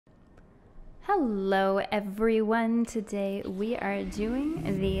Hello everyone, today we are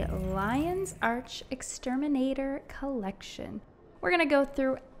doing the Lion's Arch Exterminator collection. We're going to go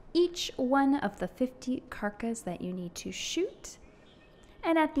through each one of the 50 Karkas that you need to shoot,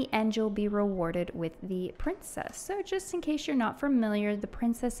 and at the end you'll be rewarded with the princess. So just in case you're not familiar, the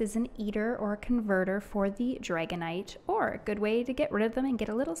princess is an eater or a converter for the Dragonite, or a good way to get rid of them and get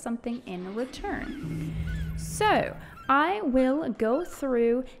a little something in return. So I will go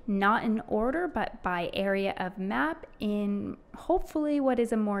through, not in order, but by area of map in hopefully what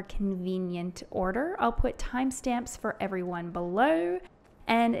is a more convenient order. I'll put timestamps for everyone below.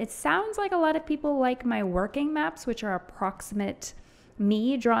 And it sounds like a lot of people like my working maps, which are approximate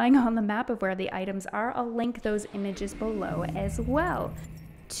me drawing on the map of where the items are. I'll link those images below as well.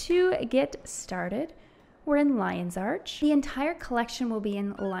 To get started, we're in Lion's Arch. The entire collection will be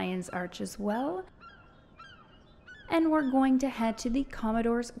in Lion's Arch as well. And we're going to head to the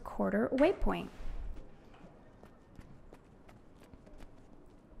Commodore's quarter waypoint.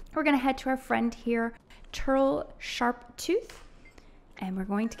 We're going to head to our friend here, Turtle Sharptooth, and we're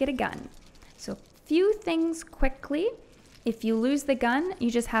going to get a gun. So a few things quickly. If you lose the gun,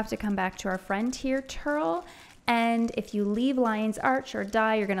 you just have to come back to our friend here, Turtle. And if you leave Lion's Arch or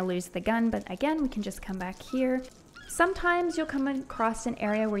die, you're going to lose the gun. But again, we can just come back here. Sometimes you'll come across an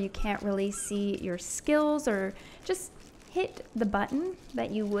area where you can't really see your skills, or just hit the button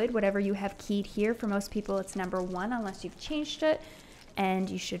that you would, whatever you have keyed here. For most people, it's number 1 unless you've changed it, and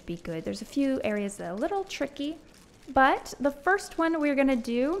you should be good. There's a few areas that are a little tricky, but the first one we're going to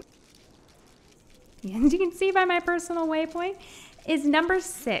do, as you can see by my personal waypoint, is number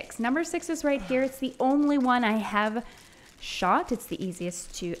 6. Number 6 is right here. It's the only one I have shot. It's the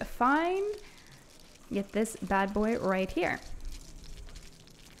easiest to find. Get this bad boy right here.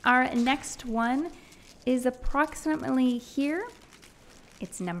 Our next one is approximately here.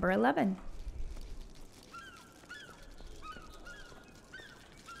 It's number 11.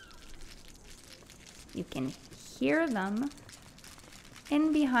 You can hear them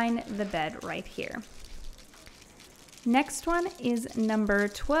in behind the bed right here. Next one is number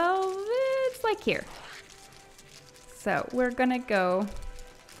 12. It's like here. So we're gonna go.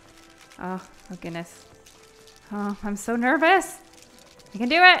 Oh goodness. Oh, I'm so nervous. I can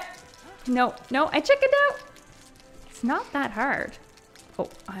do it. No, I chickened out. It's not that hard. Oh,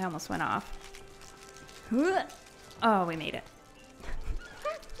 I almost went off. Oh, we made it.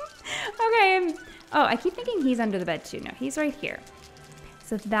 Okay. Oh, I keep thinking he's under the bed too. No, he's right here.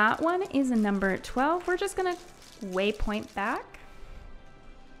 So that one is a number 12. We're just gonna waypoint back.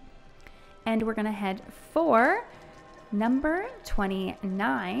 And we're gonna head for number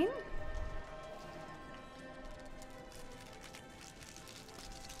 29.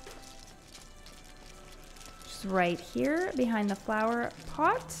 Right here behind the flower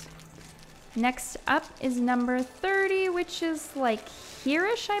pot. Next up is number 30, which is like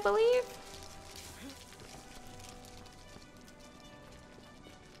here-ish, I believe.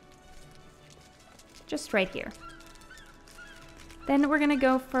 Just right here. Then we're gonna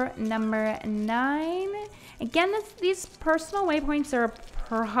go for number 9. Again, these personal waypoints are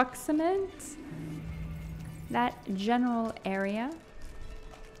approximate that general area.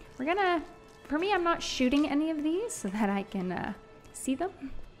 We're gonna, for me, I'm not shooting any of these so that I can see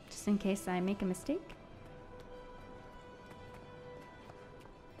them, just in case I make a mistake.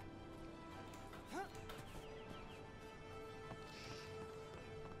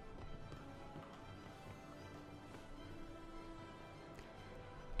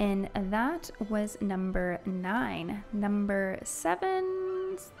 And that was number 9. Number 7,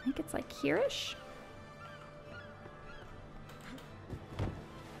 I think it's like here-ish.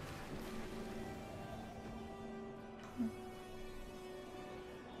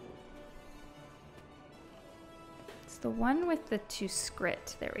 The one with the 2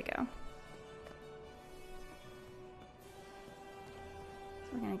 scrit. There we go.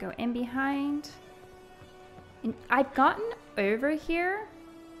 So we're gonna go in behind. And I've gotten over here,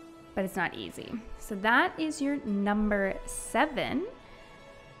 but it's not easy. So that is your number 7.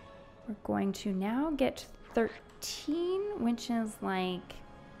 We're going to now get 13, which is like,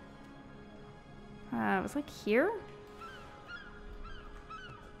 it was like here.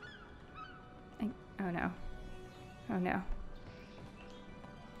 Oh no. Oh no.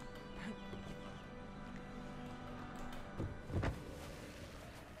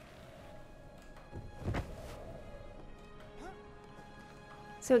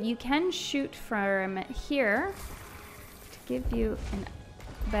 So you can shoot from here to give you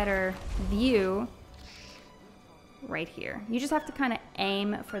a better view right here. You just have to kind of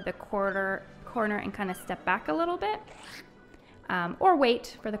aim for the corner and kind of step back a little bit. or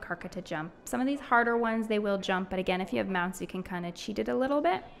wait for the Karka to jump. Some of these harder ones, they will jump, but again, if you have mounts, you can kind of cheat it a little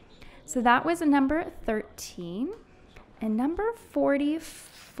bit. So that was number 13. And number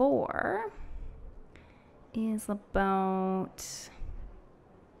 44 is about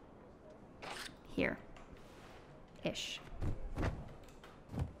here-ish.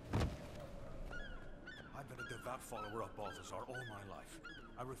 I've been a devout follower of Balthazar all my life.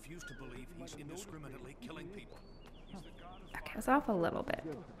 I refuse to believe he's indiscriminately killing people. Okay, I was off a little bit.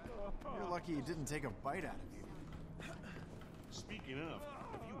 You're lucky he didn't take a bite out of you. Speaking of,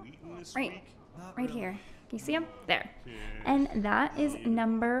 have you eaten this Right, week? right here. Can you see him? There. And that is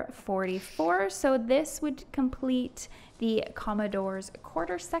number 44. So this would complete the Commodore's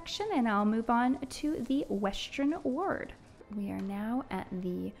quarter section, and I'll move on to the Western Ward. We are now at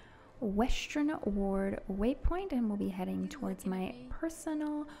the Western Ward waypoint, and we'll be heading towards my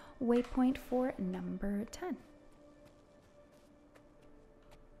personal waypoint for number 10.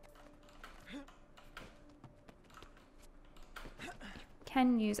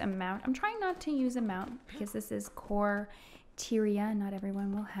 Can use a mount. I'm trying not to use a mount because this is core Tyria. Not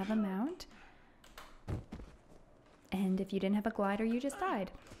everyone will have a mount. And if you didn't have a glider, you just died.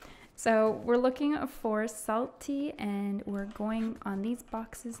 So we're looking for salty, and we're going on these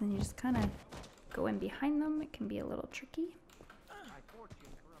boxes, and you just kind of go in behind them. It can be a little tricky.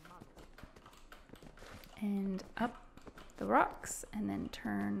 And up the rocks, and then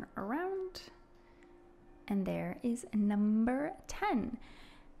turn around. And there is number 10.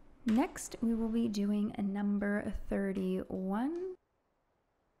 Next, we will be doing a number 31,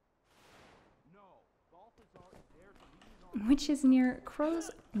 which is near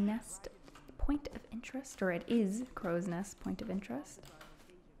Crow's Nest Point of Interest, or it is Crow's Nest Point of Interest.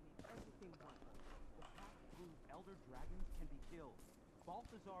 Elder dragons can be killed.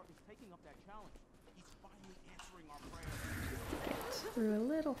 Balthazar is taking up that challenge. He's finally answering our prayers. Get through a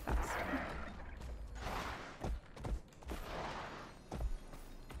little faster.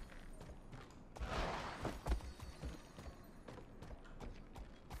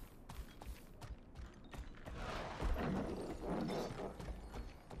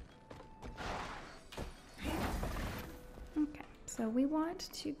 So we want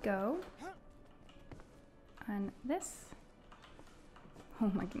to go on this. Oh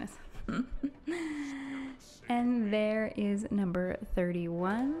my goodness. And there is number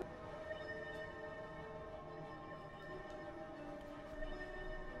 31.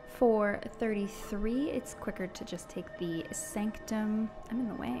 For 33, it's quicker to just take the Sanctum, I'm in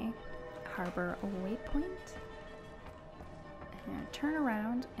the way, Harbor waypoint. And turn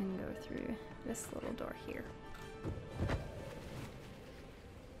around and go through this little door here.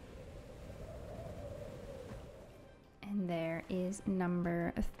 And there is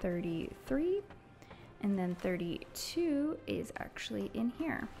number 33, and then 32 is actually in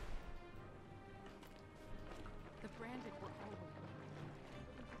here. The branded were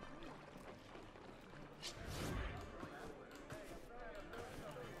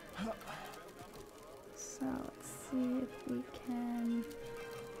over. So let's see if we can,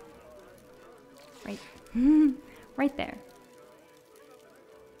 right, right there.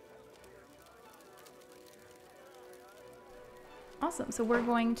 Awesome, so we're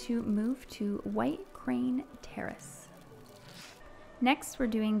going to move to White Crane Terrace. Next, we're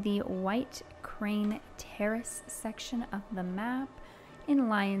doing the White Crane Terrace section of the map. In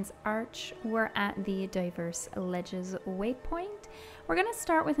Lion's Arch, we're at the Diverse Ledges waypoint. We're gonna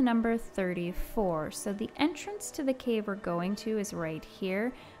start with number 34. So the entrance to the cave we're going to is right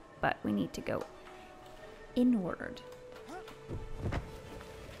here, but we need to go inward.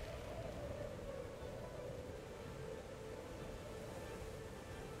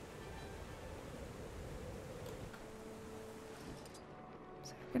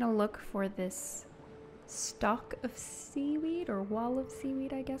 We're gonna look for this stalk of seaweed, or wall of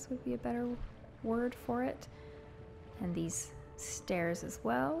seaweed, I guess would be a better word for it. And these stairs as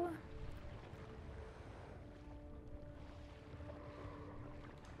well.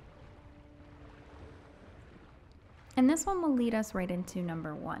 And this one will lead us right into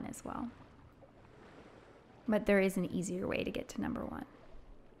number 1 as well. But there is an easier way to get to number 1.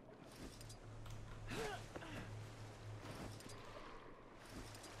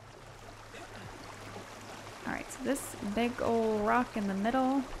 Alright, so this big old rock in the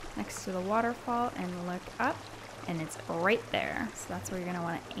middle next to the waterfall, and look up, and it's right there. So that's where you're going to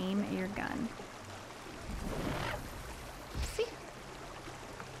want to aim your gun. See?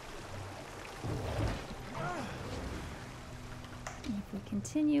 And if we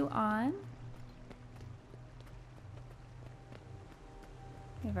continue on,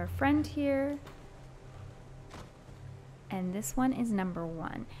 we have our friend here. and this one is number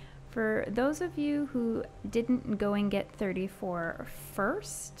 1. For those of you who didn't go and get 34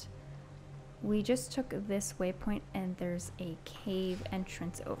 first, we just took this waypoint and there's a cave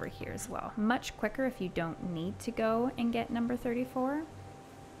entrance over here as well. Much quicker if you don't need to go and get number 34.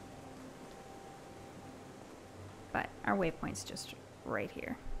 But our waypoint's just right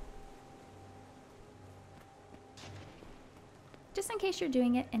here. Just in case you're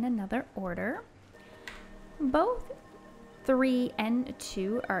doing it in another order, both 3 and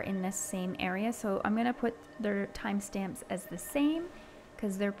 2 are in the same area, so I'm going to put their timestamps as the same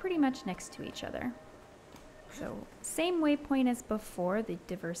because they're pretty much next to each other. So same waypoint as before, the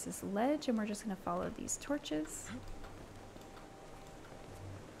Diversus Ledge, and we're just going to follow these torches.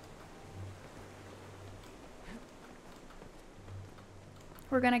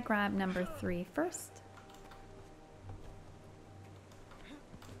 We're going to grab number 3 first.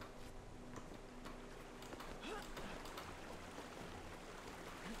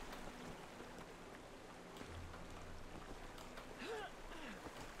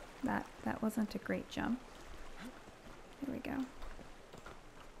 That wasn't a great jump. Here we go.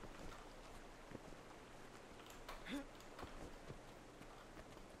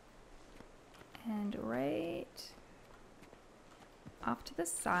 And right off to the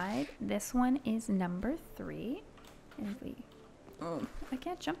side, this one is number 3. And oh, I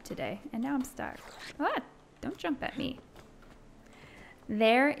can't jump today, and now I'm stuck. Ah, don't jump at me.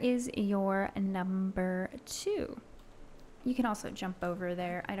 There is your number 2. You can also jump over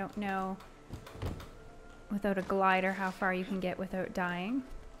there. I don't know without a glider how far you can get without dying,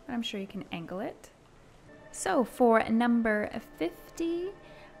 but I'm sure you can angle it. So for number 50,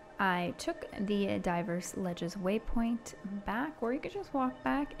 I took the Diverse Ledges waypoint back, or you could just walk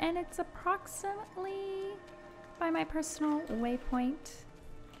back, and it's approximately by my personal waypoint.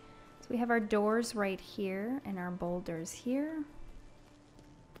 So we have our doors right here and our boulders here.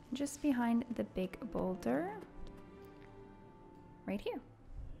 Just behind the big boulder. Right here.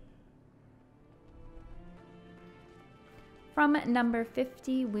 From number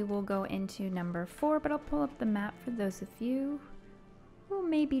 50, we will go into number 4, but I'll pull up the map for those of you who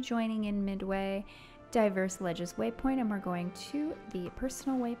may be joining in midway. Diverse Ledges waypoint, and we're going to the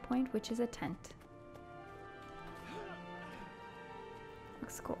personal waypoint, which is a tent.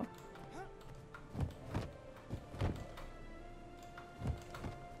 Looks cool.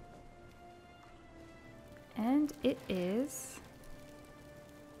 And it is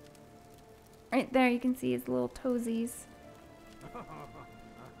right there. You can see his little toesies.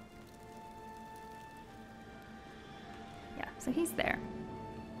 Yeah, so he's there.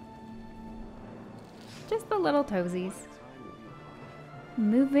 Just the little toesies.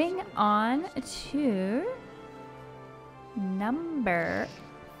 Moving on to number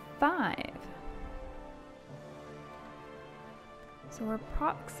 5. So we're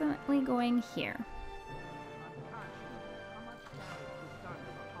approximately going here.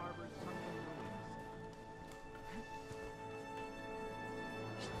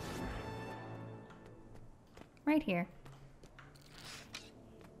 Right here.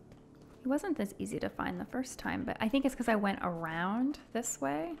 It wasn't this easy to find the first time, but I think it's because I went around this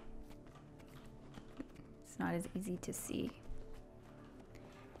way. It's not as easy to see.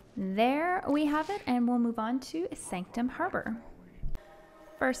 There we have it, and we'll move on to Sanctum Harbor.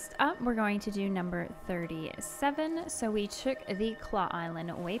 First up, we're going to do number 37. So we took the Claw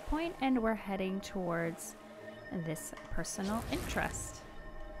Island waypoint, and we're heading towards this personal interest.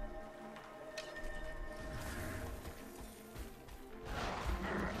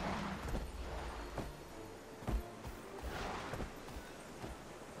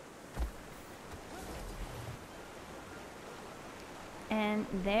 And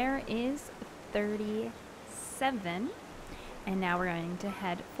there is 37. And now we're going to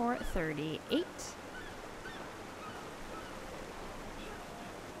head for 38.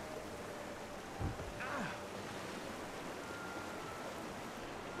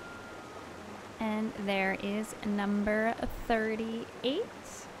 And there is number 38.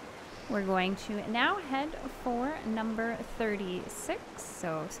 We're going to now head for number 36.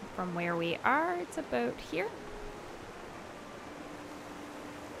 So from where we are, it's about here.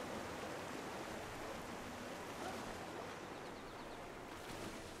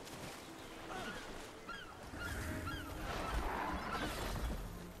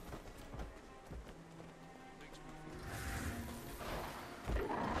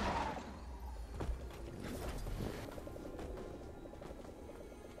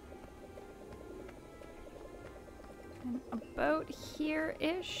 About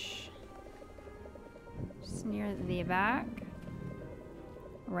here-ish, just near the back.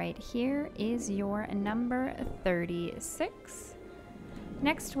 right here is your number 36.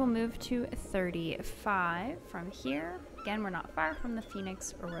 Next, we'll move to 35 from here. Again, we're not far from the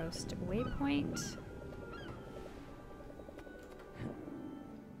Phoenix Roast waypoint.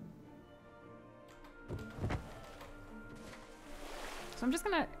 So I'm just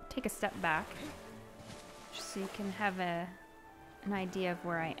gonna take a step back just so you can have an idea of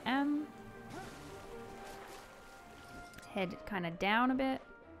where I am. Head kind of down a bit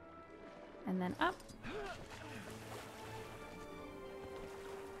and then up.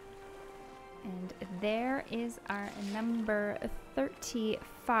 And there is our number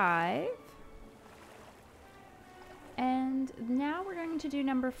 35. And now we're going to do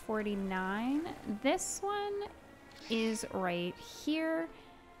number 49. This one is right here.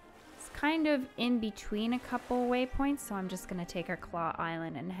 It's kind of in between a couple waypoints, so I'm just going to take our Claw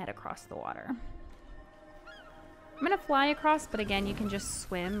Island and head across the water. I'm going to fly across, but again, you can just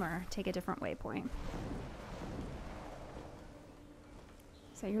swim or take a different waypoint.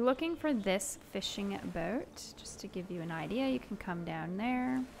 So you're looking for this fishing boat. Just to give you an idea, you can come down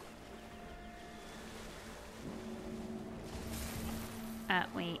there.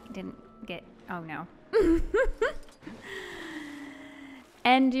 Wait, didn't get, oh no.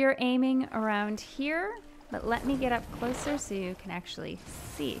 And you're aiming around here, but let me get up closer so you can actually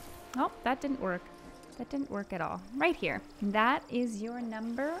see. Oh, that didn't work. That didn't work at all. Right here. That is your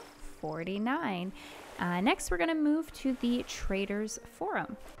number 49. Next, we're going to move to the Traders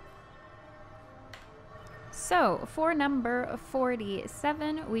Forum. So, for number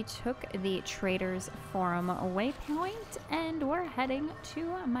 47, we took the Traders Forum waypoint, and we're heading to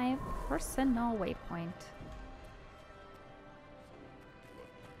my personal waypoint.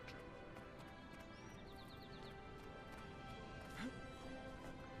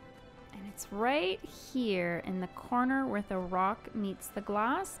 And it's right here in the corner where the rock meets the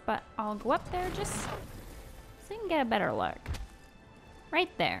glass, but I'll go up there just so you can get a better look.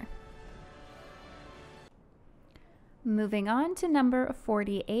 Right there. Moving on to number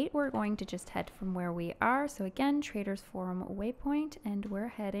 48, we're going to just head from where we are. So again, Traders Forum waypoint, and we're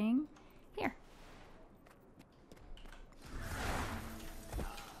heading here.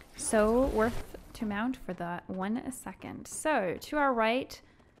 So worth to mount for that 1 second. So to our right,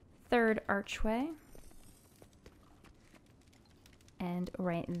 third archway. And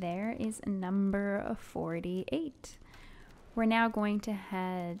right there is number 48. We're now going to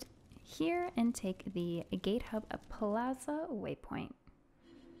head here and take the Gate Hub Plaza waypoint.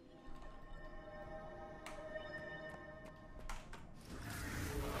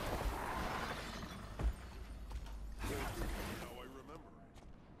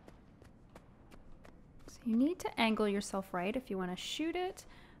 So you need to angle yourself right if you want to shoot it,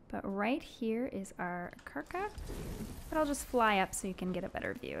 but right here is our Karka, but I'll just fly up so you can get a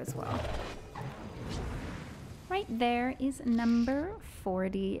better view as well. Right there is number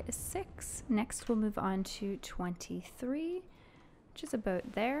 46. Next we'll move on to 23, which is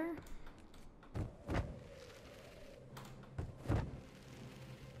about there.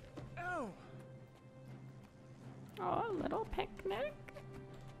 Oh, Oh, a little picnic.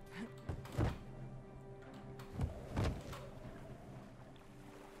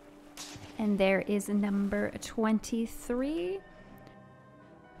 And there is number 23.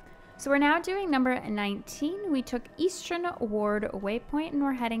 So we're now doing number 19. We took Eastern Ward waypoint and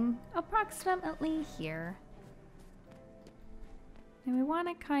we're heading approximately here. And we want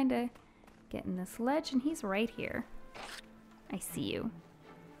to kind of get in this ledge, and he's right here. I see you.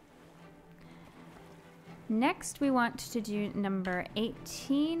 Next we want to do number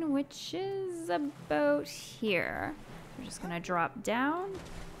 18, which is about here. We're just going to drop down.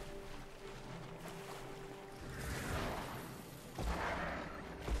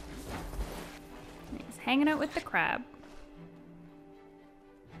 Hanging out with the crab.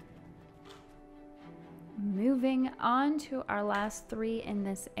 Moving on to our last 3 in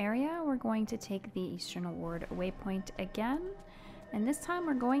this area, we're going to take the Eastern Ward waypoint again, and this time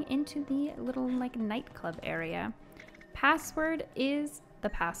we're going into the little like nightclub area. Password is the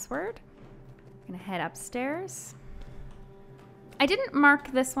password. I'm gonna head upstairs. I didn't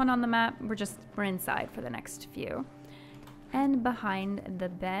mark this one on the map. We're inside for the next few. And behind the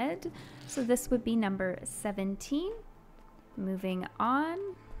bed. So this would be number 17. Moving on.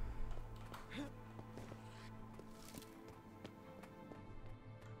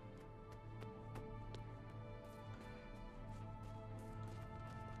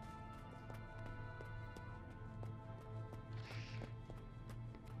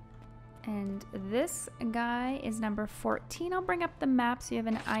 And this guy is number 14. I'll bring up the map so you have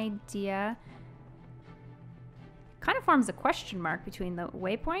an idea. kind of forms a question mark between the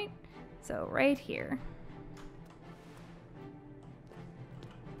waypoint. So right here.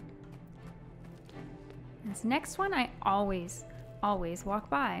 This next one I always walk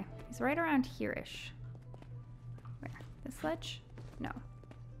by. He's right around here-ish. Where? This ledge? No.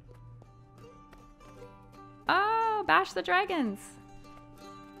 Oh, Bash the Dragons!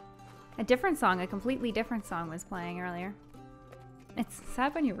 A different song, a completely different song was playing earlier. It's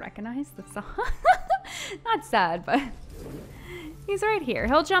sad when you recognize the song. Not sad, but he's right here.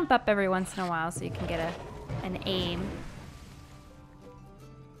 He'll jump up every once in a while so you can get an aim.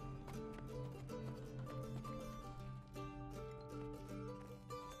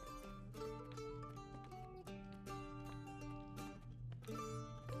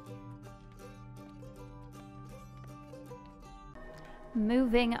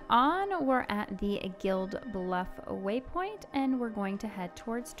 Moving on, we're at the Guild Bluff waypoint, and we're going to head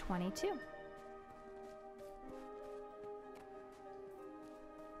towards 22.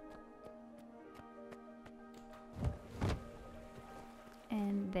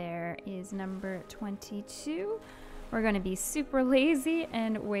 And there is number 22. We're going to be super lazy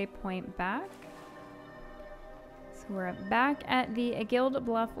and waypoint back. So we're back at the Guild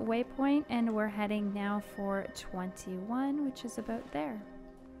Bluff waypoint, and we're heading now for 21, which is about there.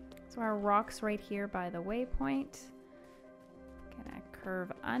 So our rock's right here by the waypoint. Gonna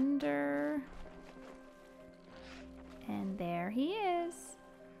curve under. And there he is.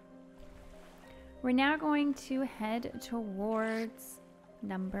 We're now going to head towards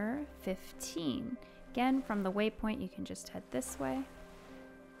number 15. Again, from the waypoint, you can just head this way.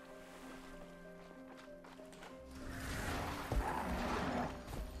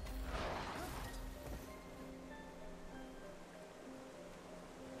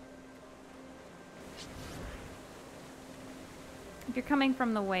 If you're coming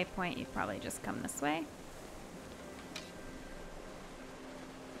from the waypoint, you'd probably just come this way.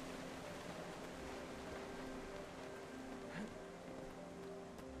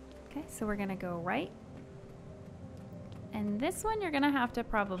 Okay, so we're gonna go right. And this one, you're gonna have to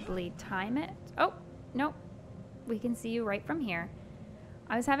probably time it. Oh, nope. We can see you right from here.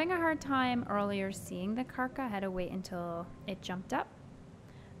 I was having a hard time earlier seeing the Karka. I had to wait until it jumped up.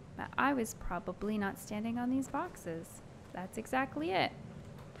 But I was probably not standing on these boxes. That's exactly it.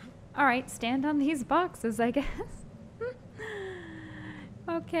 All right, stand on these boxes, I guess.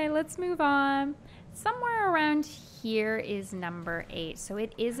 Okay, let's move on. Somewhere around here is number 8. So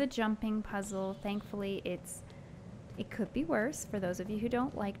it is a jumping puzzle. Thankfully, it could be worse for those of you who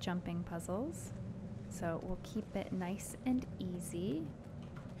don't like jumping puzzles. So we'll keep it nice and easy.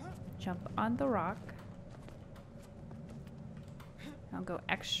 Jump on the rock. I'll go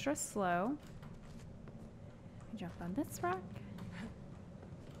extra slow. Jump on this rock.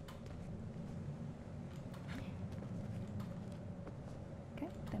 Okay,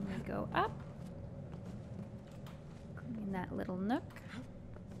 then we go up. In that little nook.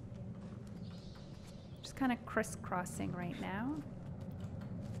 Just kind of crisscrossing right now.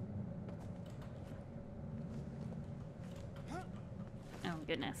 Oh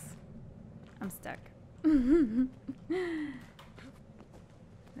goodness. I'm stuck.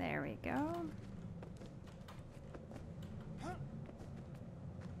 There we go.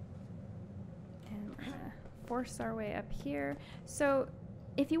 And we're gonna force our way up here. So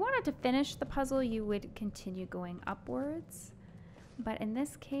if you wanted to finish the puzzle, you would continue going upwards. But in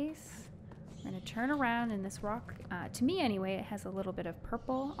this case, I'm gonna turn around, and this rock, to me anyway, it has a little bit of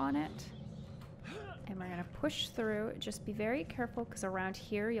purple on it. And we're gonna push through. Just be very careful, because around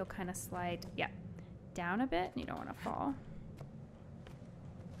here you'll kind of slide, yeah, down a bit, and you don't want to fall.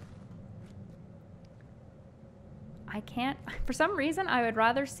 I can't, for some reason, I would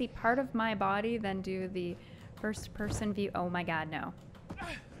rather see part of my body than do the first person view. Oh my god, no.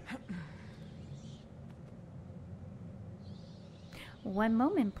 One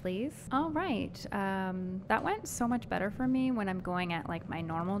moment, please. All right, that went so much better for me when I'm going at like my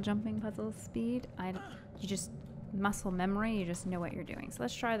normal jumping puzzle speed. You just, muscle memory, you just know what you're doing. So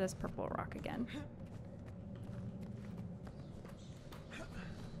let's try this purple rock again.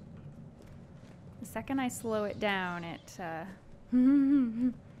 The second I slow it down, it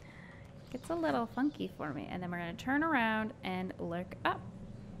gets a little funky for me. And then we're gonna turn around and look up.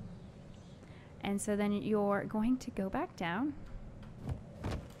 And so then you're going to go back down.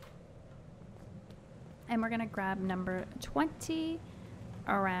 And we're gonna grab number 20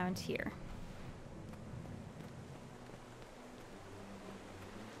 around here.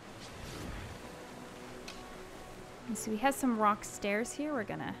 And so we have some rock stairs here. We're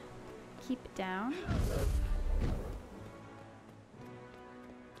gonna keep down.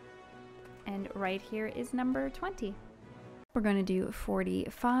 And right here is number 20. We're going to do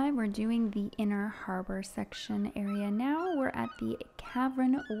 45. We're doing the inner harbor section area now. We're at the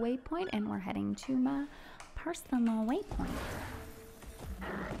cavern waypoint and we're heading to my personal waypoint.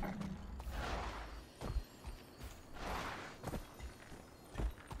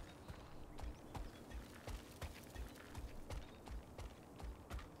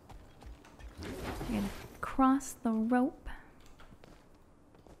 You're going to cross the rope,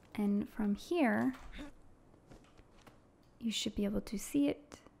 and from here you should be able to see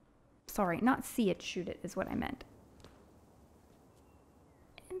it. Sorry, not see it, shoot it is what I meant.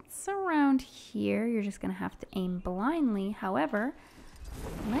 It's around here. You're just going to have to aim blindly. However,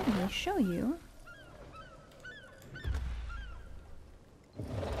 let me show you.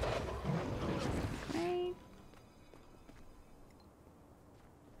 Right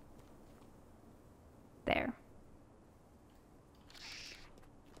there.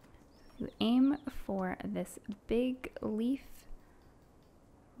 You aim for this big leaf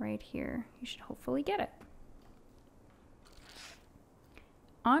right here. You should hopefully get it.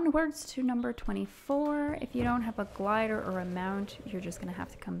 Onwards to number 24. If you don't have a glider or a mount, you're just going to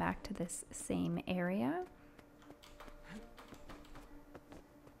have to come back to this same area.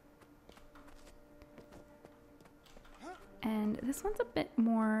 And this one's a bit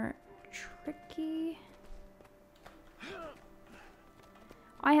more tricky.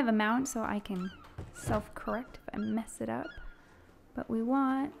 I have a mount, so I can self-correct if I mess it up. But we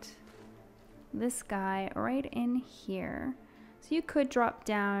want this guy right in here. So you could drop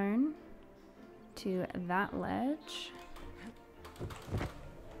down to that ledge.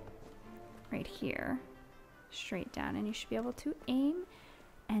 Right here. Straight down, and you should be able to aim.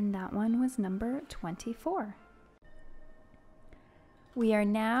 And that one was number 24. We are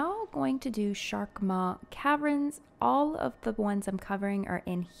now going to do Shark Maw Caverns. All of the ones I'm covering are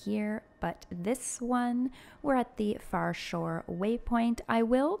in here, but this one, we're at the Far Shore waypoint. I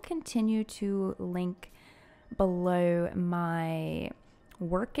will continue to link below my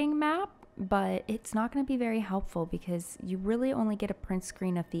working map, but it's not going to be very helpful because you really only get a print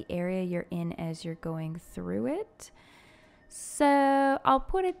screen of the area you're in as you're going through it. So I'll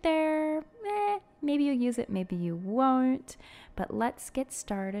put it there. Maybe you'll use it, maybe you won't. But let's get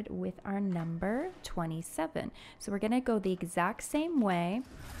started with our number 27. So we're going to go the exact same way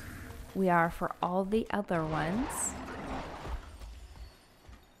we are for all the other ones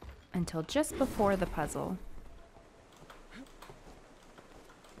until just before the puzzle.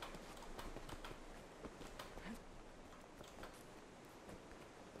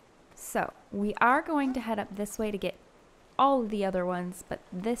 So we are going to head up this way to get all of the other ones, but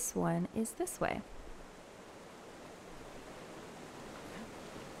this one is this way.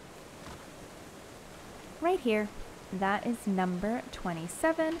 Right here, that is number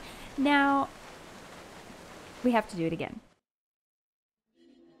 27. Now, we have to do it again.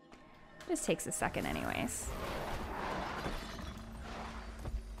 This takes a second anyways.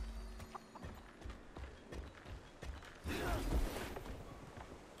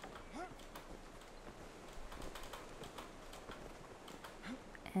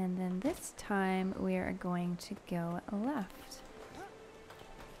 And then this time we are going to go left.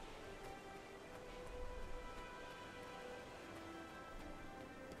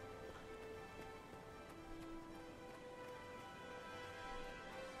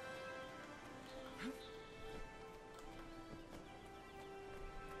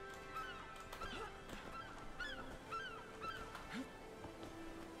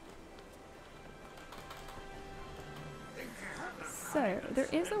 So there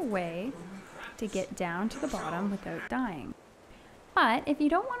is a way to get down to the bottom without dying. But if you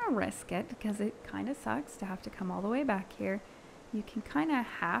don't want to risk it, because it kind of sucks to have to come all the way back here, you can kind of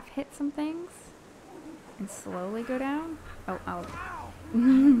half hit some things and slowly go down. Oh,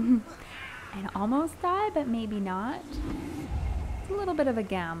 and almost die, but maybe not. It's a little bit of a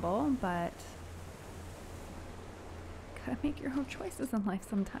gamble, but gotta make your own choices in life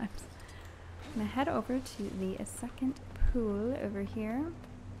sometimes. I'm gonna head over to the second pool over here,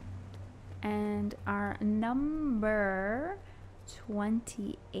 and our number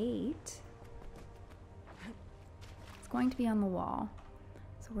 28 is going to be on the wall.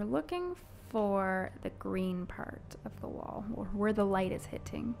 So we're looking for the green part of the wall, or where the light is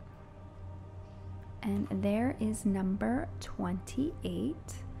hitting. And there is number 28. You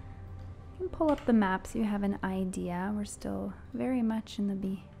can pull up the map so you have an idea. We're still very much in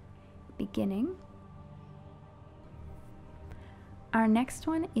the beginning. Our next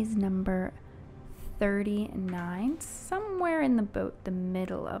one is number 39, somewhere in the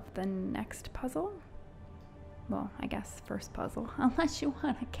middle of the next puzzle. Well, I guess first puzzle, unless you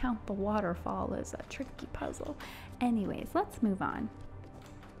want to count the waterfall as a tricky puzzle. Anyways, let's move on.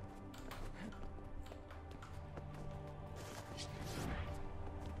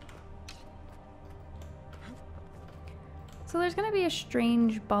 So there's going to be a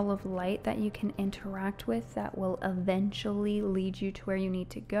strange ball of light that you can interact with that will eventually lead you to where you need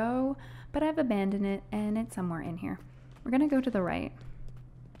to go, but I've abandoned it and it's somewhere in here. We're going to go to the right.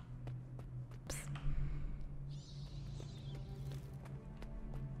 Oops.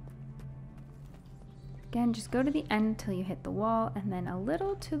 Again, just go to the end till you hit the wall, and then a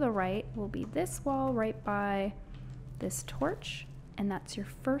little to the right will be this wall right by this torch, and that's your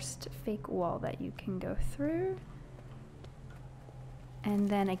first fake wall that you can go through. And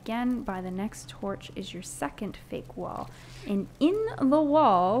then again, by the next torch is your second fake wall. And in the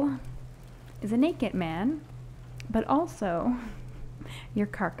wall is a naked man, but also your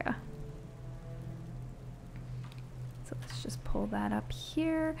Karka. So let's just pull that up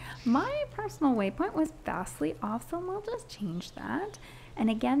here. My personal waypoint was vastly off, so we'll just change that.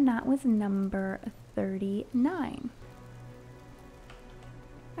 And again, that was number 39.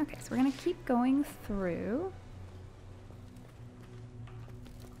 Okay, so we're gonna keep going through.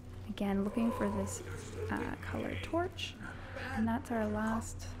 Again, looking for this colored torch, and that's our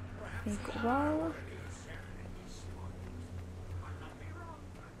last fake wall.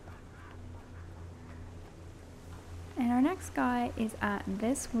 And our next guy is at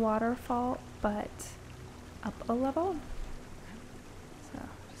this waterfall, but up a level. So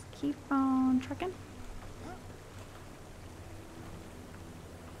just keep on trucking.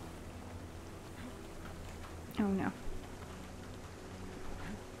 Oh no.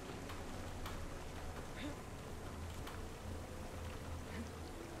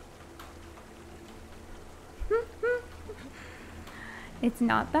 It's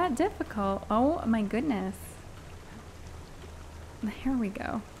not that difficult. Oh my goodness. Here we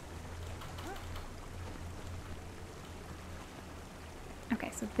go.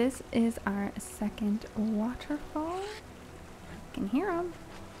 Okay, so this is our second waterfall. I can hear him.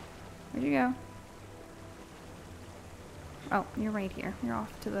 Where'd you go? Oh, you're right here. You're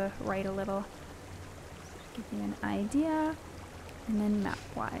off to the right a little. Give you an idea. And then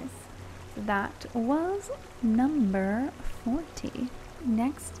map-wise. That was number 40.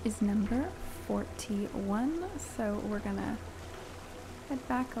 Next is number 41. So we're gonna head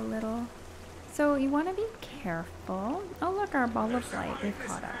back a little. So you want to be careful. Oh look, our ball of light. We've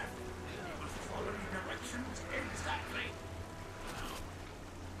caught up.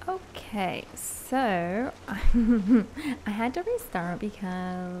 Okay, so I had to restart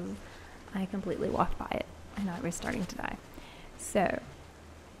because I completely walked by it and I was starting to die. So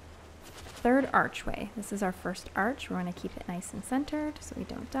third archway. This is our first arch. We're going to keep it nice and centered so we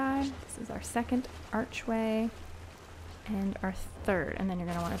don't die. This is our second archway and our third. And then you're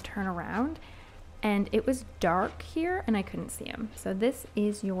going to want to turn around. And it was dark here and I couldn't see him. So this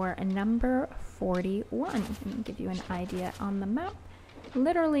is your number 41. And give you an idea on the map.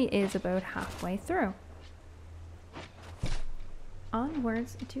 Literally is about halfway through.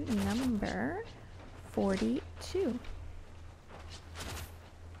 Onwards to number 42.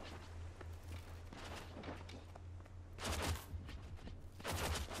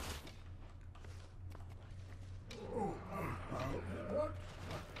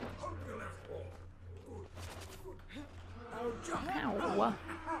 Ow.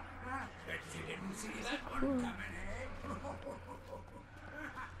 Cool.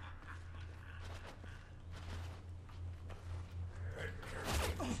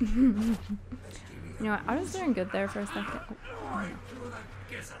 You know what, I was doing good there for a second. Oh.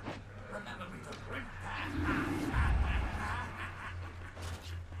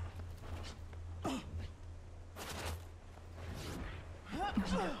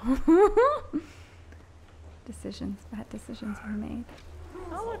 Bad decisions were made.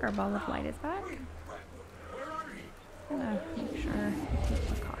 Oh look, our ball of light is back. Gonna make sure we take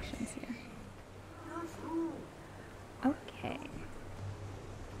precautions here. Okay.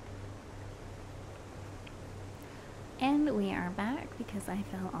 And we are back because I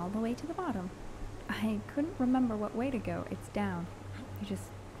fell all the way to the bottom. I couldn't remember what way to go. It's down. You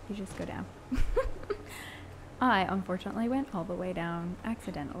just go down. I unfortunately went all the way down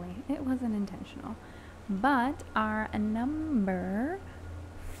accidentally. It wasn't intentional. But our number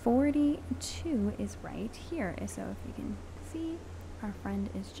 42 is right here. So if you can see, our friend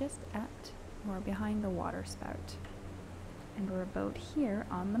is just at or behind the water spout. And we're about here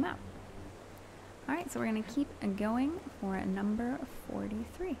on the map. Alright, so we're going to keep going for number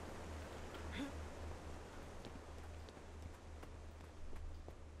 43.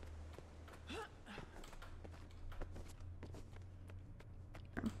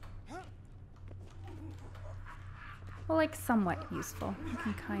 like somewhat useful. You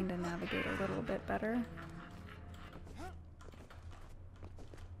can kind of navigate a little bit better.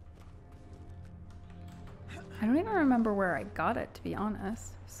 I don't even remember where I got it, to be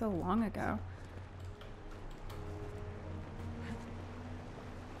honest. So long ago.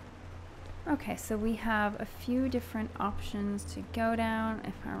 Okay, so we have a few different options to go down.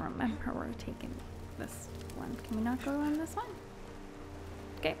 If I remember, we're taking this one. Can we not go on this one?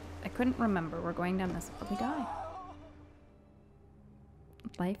 Okay, I couldn't remember. We're going down this one. We die.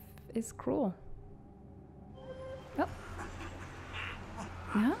 Life is cruel. Oh.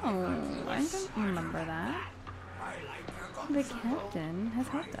 No, I don't remember that. The captain has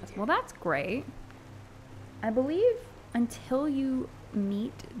helped us. Well, that's great. I believe until you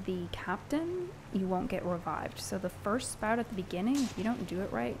meet the captain, you won't get revived. So the first spout at the beginning, if you don't do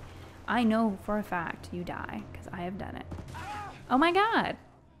it right, I know for a fact you die, because I have done it. Oh my god!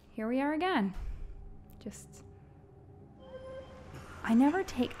 Here we are again. Just... I always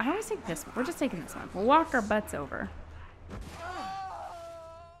take this one. We're just taking this one. We'll walk our butts over.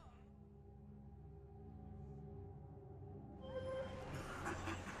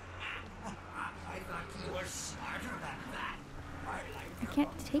 I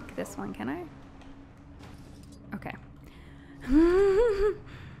can't take this one, can I? Okay.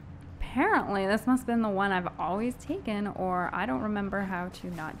 Apparently, this must have been the one I've always taken, or I don't remember how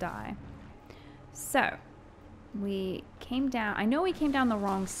to not die. So, we came down. I know we came down the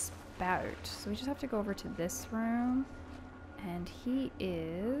wrong spout, so we just have to go over to this room. And he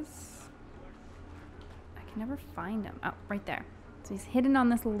is... I can never find him. Oh, right there. So he's hidden on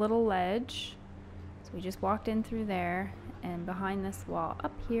this little ledge. So we just walked in through there. And behind this wall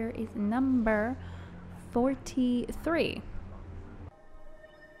up here is number 43.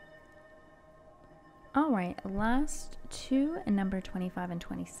 Alright, last two, number 25 and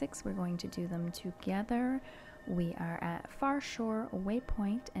 26. We're going to do them together. We are at Far Shore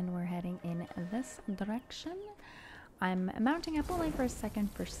Waypoint and we're heading in this direction. I'm mounting up only for a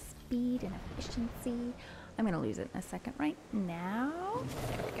second for speed and efficiency. I'm going to lose it in a second right now.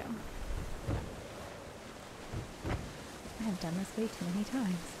 There we go. I have done this way too many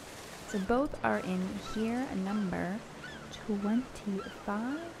times. So both are in here. Number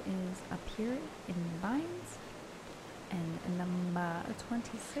 25 is up here in the vines. And number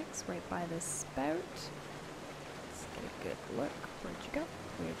 26 right by the spout. Let's get a good look. Where'd you go?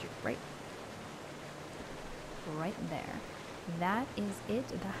 Where'd you... Right there. That is it.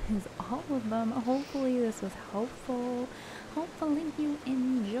 That is all of them. Hopefully this was helpful. Hopefully you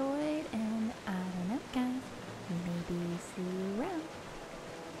enjoyed. And I don't know, guys. Maybe see you around.